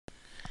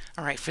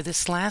All right, for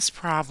this last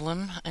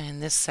problem in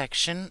this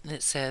section,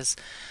 it says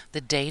the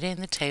data in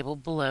the table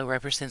below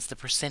represents the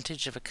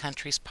percentage of a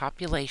country's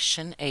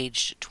population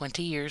aged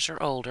 20 years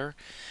or older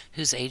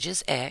whose age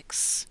is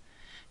X,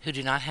 who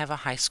do not have a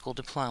high school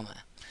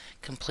diploma.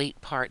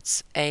 Complete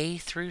parts A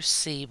through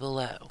C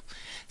below.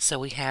 So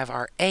we have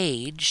our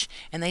age,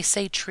 and they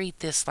say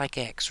treat this like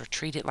X, or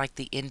treat it like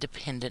the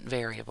independent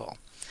variable.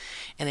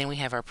 And then we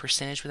have our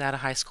percentage without a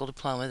high school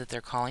diploma that they're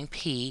calling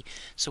P,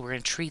 so we're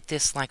going to treat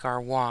this like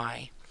our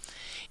Y.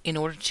 In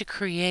order to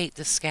create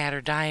the scatter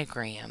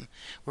diagram,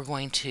 we're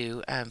going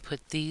to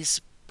put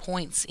these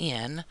points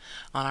in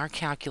on our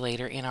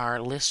calculator in our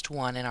list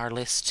 1 and our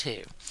list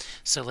 2.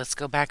 So let's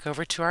go back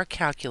over to our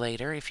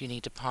calculator. If you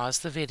need to pause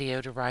the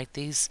video to write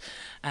these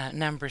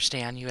numbers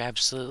down, you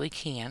absolutely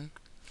can.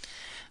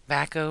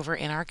 Back over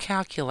in our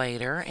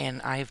calculator,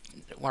 and I've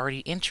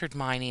already entered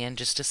mine in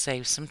just to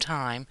save some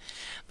time,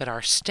 but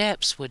our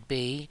steps would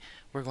be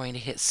we're going to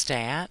hit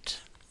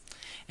Stat,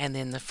 and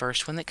then the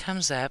first one that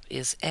comes up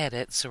is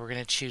Edit, so we're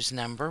going to choose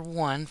number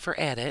 1 for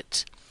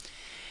Edit.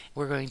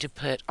 We're going to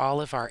put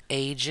all of our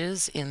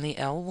ages in the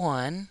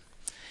L1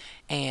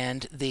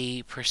 and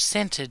the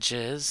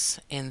percentages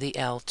in the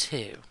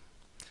L2.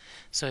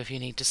 So if you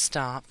need to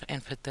stop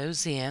and put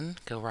those in,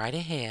 go right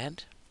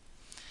ahead.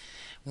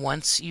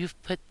 Once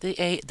you've put the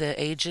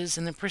ages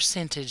and the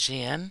percentage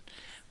in,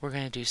 we're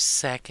going to do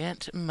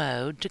second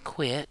mode to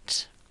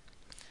quit.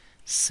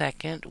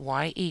 Second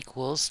y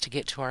equals to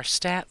get to our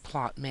stat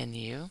plot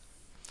menu.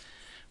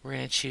 We're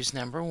going to choose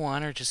number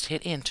 1 or just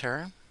hit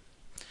enter.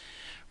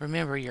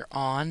 Remember, your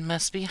on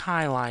must be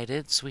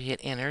highlighted, so we hit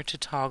enter to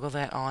toggle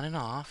that on and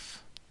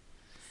off.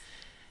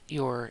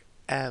 Your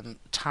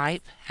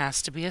type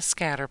has to be a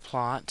scatter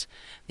plot.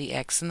 The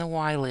X and the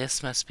Y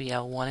list must be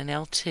L1 and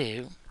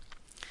L2.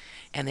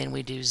 And then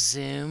we do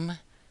zoom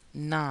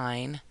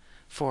 9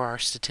 for our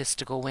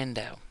statistical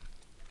window.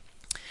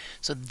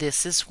 So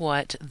this is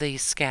what the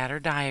scatter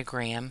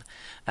diagram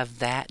of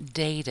that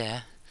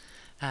data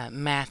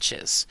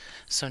matches.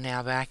 So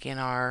now back in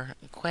our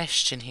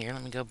question here,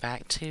 let me go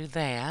back to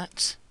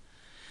that.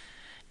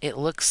 It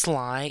looks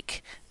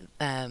like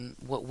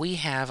what we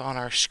have on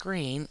our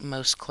screen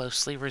most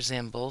closely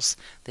resembles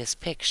this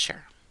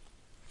picture.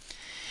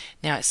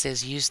 Now it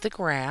says use the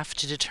graph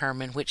to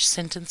determine which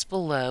sentence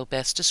below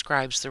best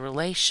describes the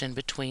relation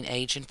between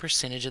age and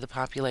percentage of the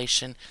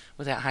population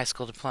without high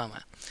school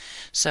diploma.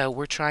 So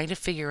we're trying to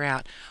figure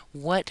out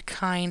what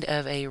kind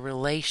of a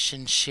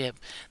relationship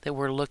that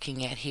we're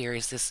looking at here.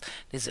 Is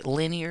it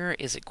linear?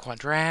 Is it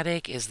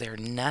quadratic? Is there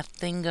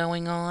nothing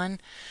going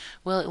on?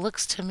 Well, it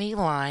looks to me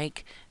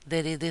like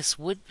that this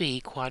would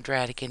be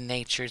quadratic in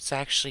nature. It's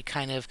actually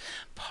kind of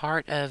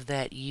part of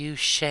that U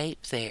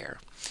shape there.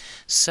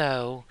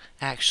 So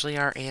actually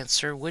our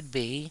answer would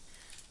be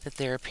that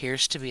there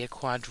appears to be a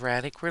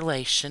quadratic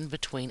relation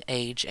between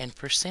age and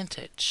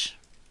percentage.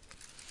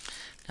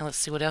 Now let's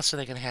see, what else are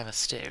they going to have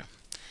us do? It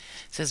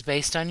says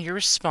based on your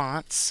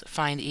response,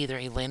 find either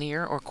a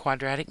linear or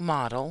quadratic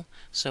model.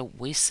 So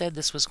we said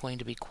this was going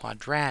to be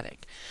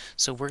quadratic.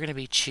 So we're going to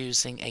be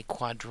choosing a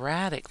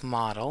quadratic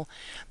model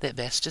that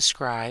best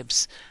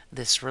describes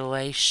this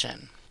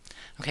relation.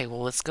 Okay,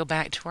 well, let's go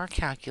back to our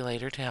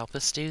calculator to help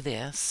us do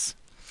this.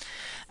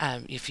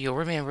 If you'll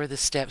remember the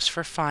steps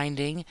for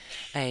finding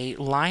a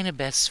line of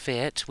best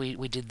fit, we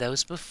did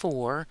those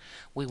before.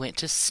 We went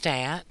to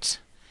Stat,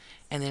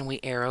 and then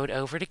we arrowed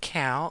over to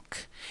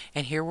Calc,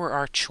 and here were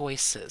our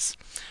choices.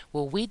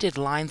 Well, we did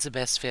lines of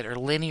best fit or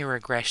linear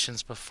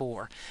regressions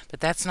before, but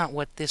that's not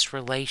what this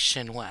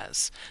relation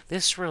was.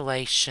 This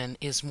relation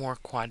is more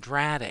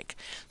quadratic.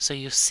 So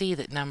you see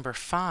that number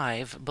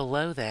 5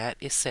 below that,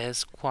 it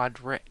says quad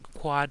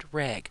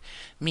reg,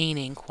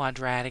 meaning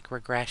quadratic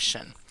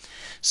regression.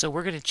 So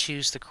we're going to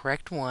choose the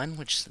correct one,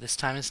 which this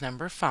time is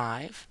number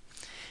 5,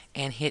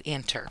 and hit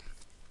enter.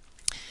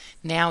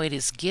 Now it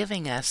is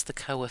giving us the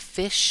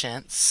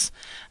coefficients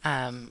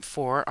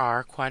for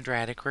our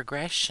quadratic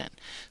regression.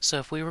 So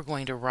if we were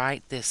going to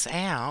write this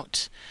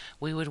out,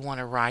 we would want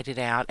to write it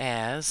out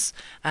as,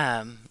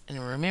 and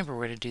remember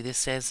we're going to do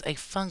this as a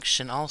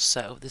function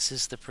also. This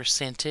is the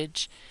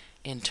percentage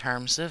in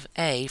terms of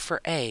A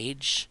for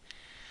age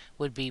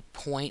would be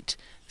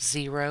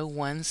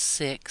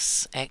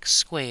 0.016 x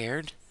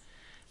squared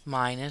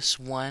minus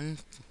 1,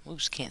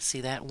 oops, can't see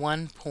that,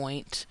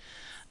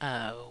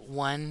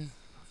 1.1,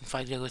 if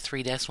I go with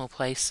 3 decimal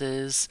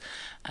places,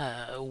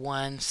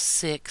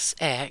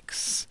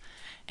 16x,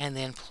 and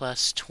then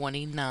plus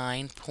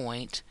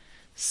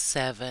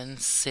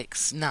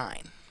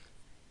 29.769.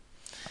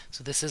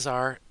 So this is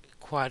our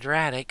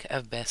quadratic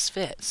of best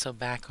fit. So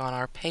back on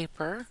our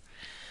paper,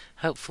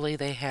 hopefully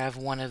they have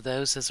one of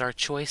those as our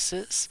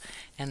choices,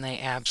 and they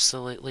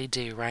absolutely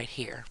do right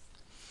here.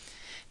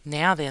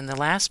 Now then, the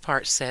last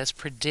part says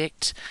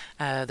predict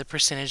the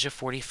percentage of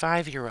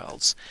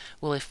 45-year-olds.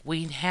 Well, if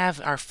we have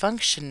our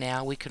function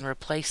now, we can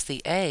replace the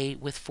A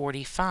with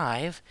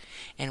 45,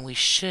 and we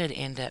should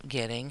end up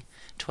getting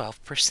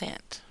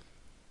 12%.